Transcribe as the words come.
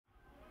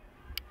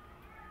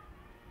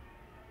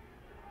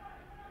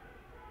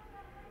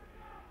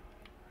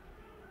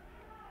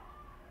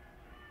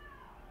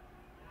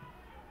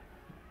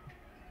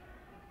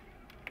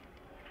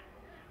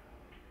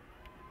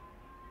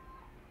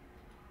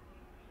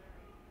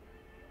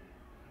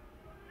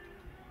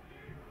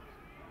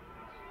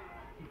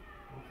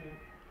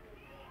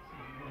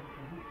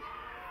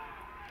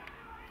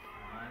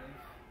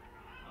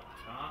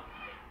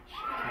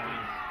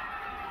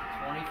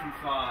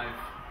25.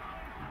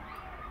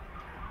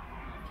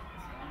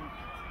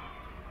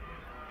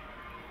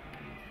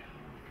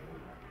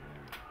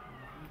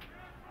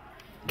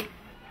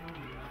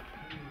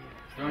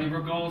 Stoney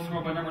Brook goal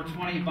scored by number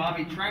 20,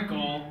 Bobby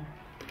Trenkle.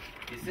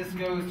 The assist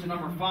goes to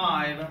number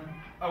 5,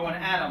 Owen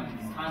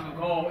Adams. Time of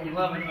goal, 11:01.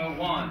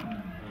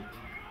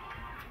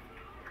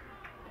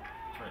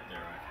 It's right there.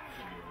 I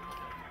should be able to look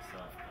at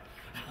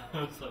it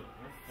myself. So,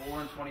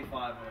 4:25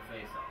 on the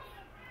faceoff.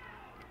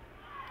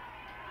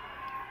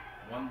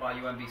 Won by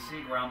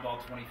UMBC, ground ball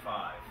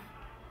 25.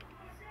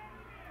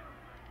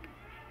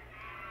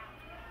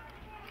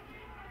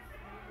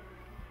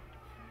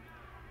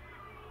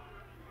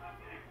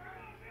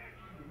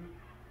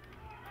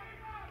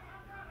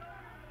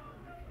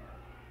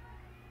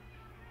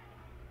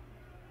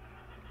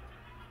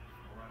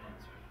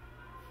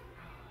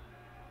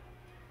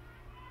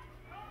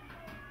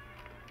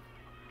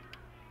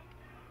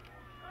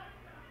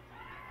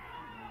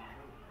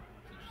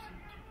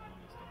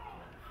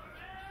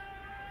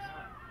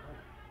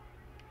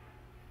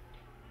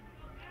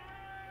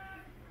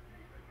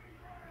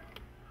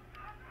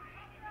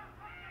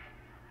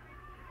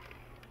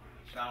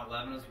 Shot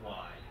 11 is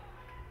wide.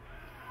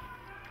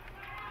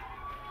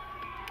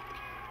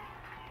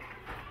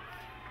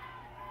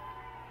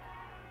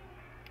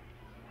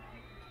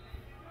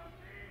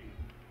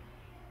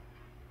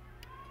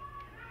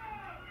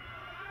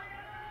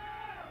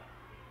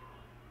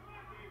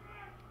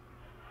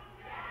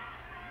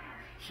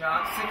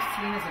 Shot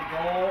 16 is a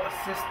goal,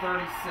 assist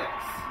 36.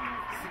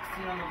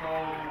 16 on the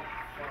goal,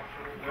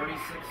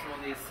 36 on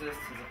the assist is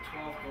a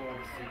 12th goal of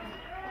the season.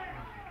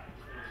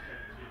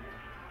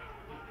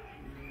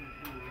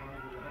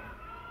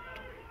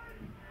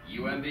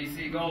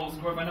 UMBC goal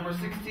scored by number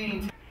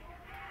 16.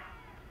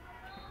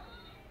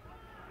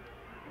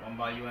 Won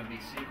by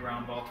UMBC,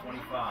 ground ball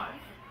 25.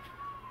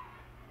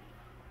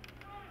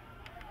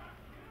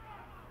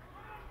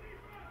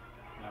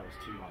 that was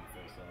 2 on the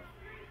face-off.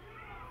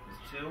 Was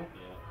it 2?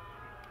 Yeah.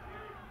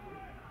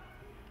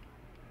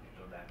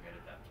 Go back and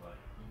edit that play.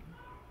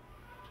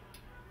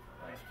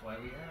 Nice play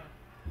we have.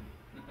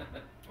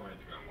 Or at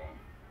the ground ball.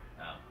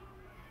 Oh.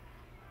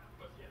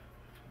 But yeah,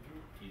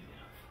 easy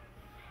enough.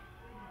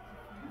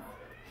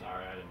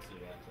 Sorry, I didn't see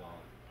that at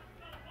all.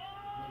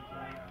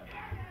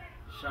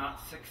 Shot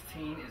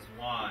 16 is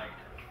wide.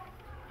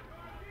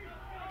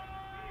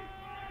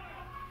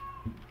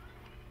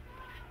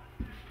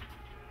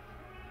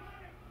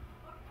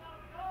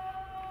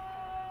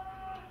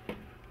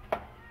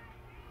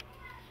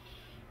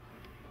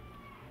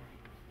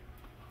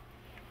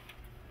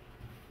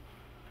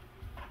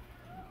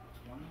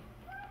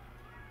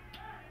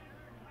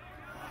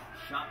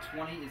 Shot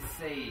 20 is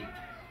saved.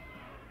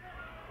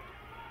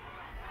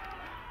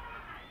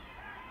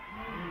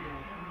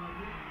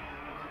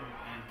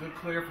 And good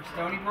clear for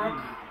Stoney Brook.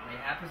 They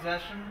have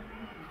possession.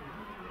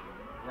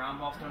 Ground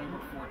ball Stoney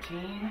Brook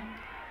 14.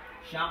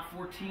 Shot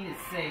 14 is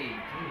saved.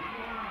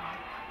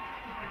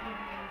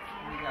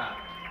 What do you got?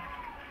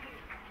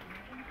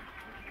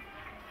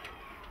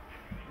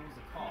 What was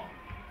the call?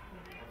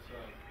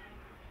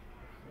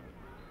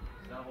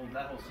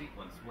 That whole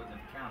sequence wouldn't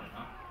have counted,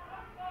 huh?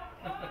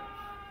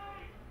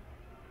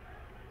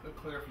 Good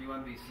clear for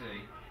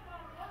UMBC.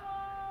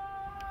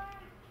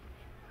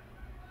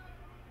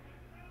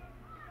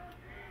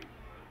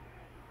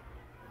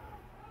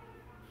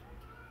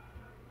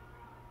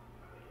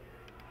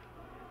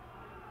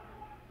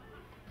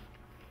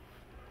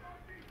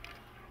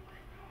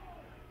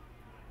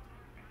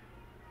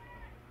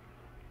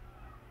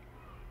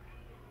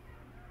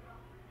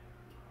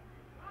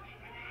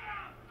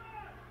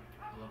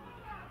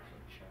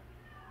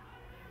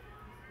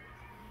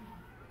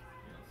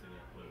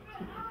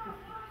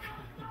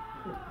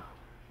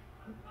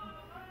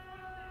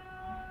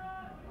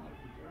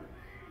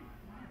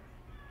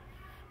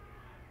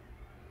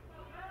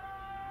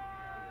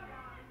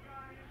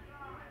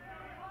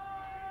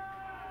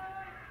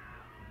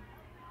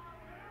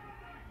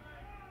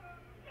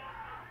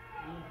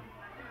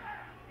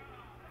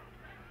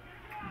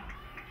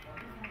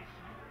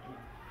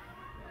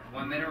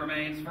 One minute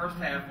remains, first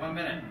half, 1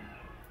 minute.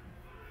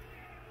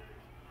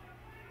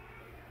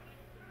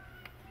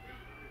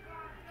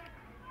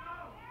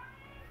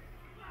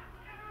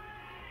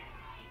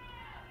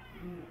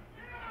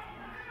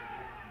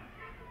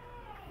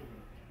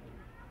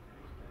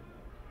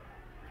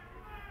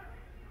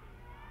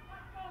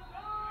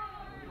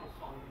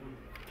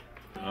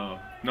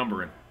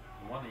 Numbering.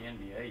 The one the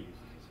NBA uses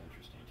is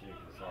interesting too,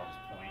 because it's all just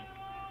point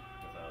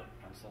with a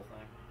pencil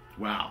thing.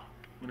 Wow.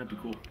 Wouldn't that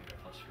be cool? Like a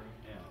touch screen.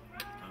 Yeah.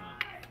 I don't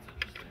know.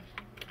 It's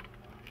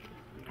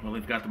interesting. Well,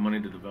 they've got the money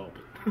to develop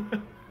it.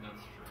 That's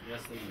true.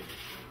 Yes, they do.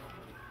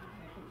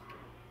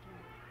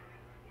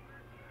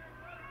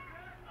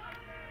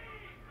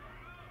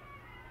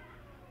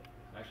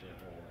 Actually, a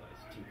whole,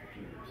 it's 2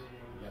 computers.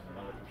 You have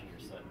another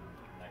computer sitting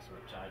next to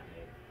which I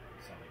did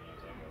some of the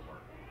games I go to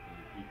work.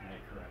 You can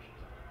make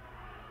corrections on it.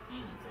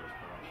 If there's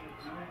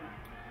corrections.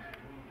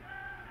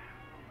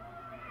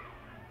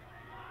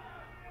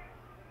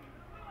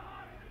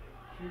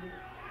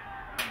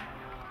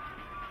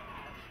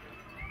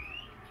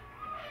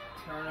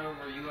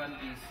 Turnover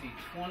UMBC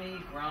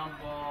 20. Ground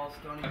ball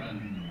Stoney Brook.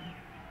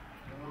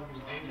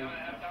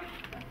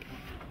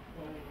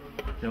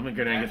 I'm gonna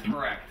get in and That's get the,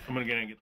 correct. I'm gonna get in and get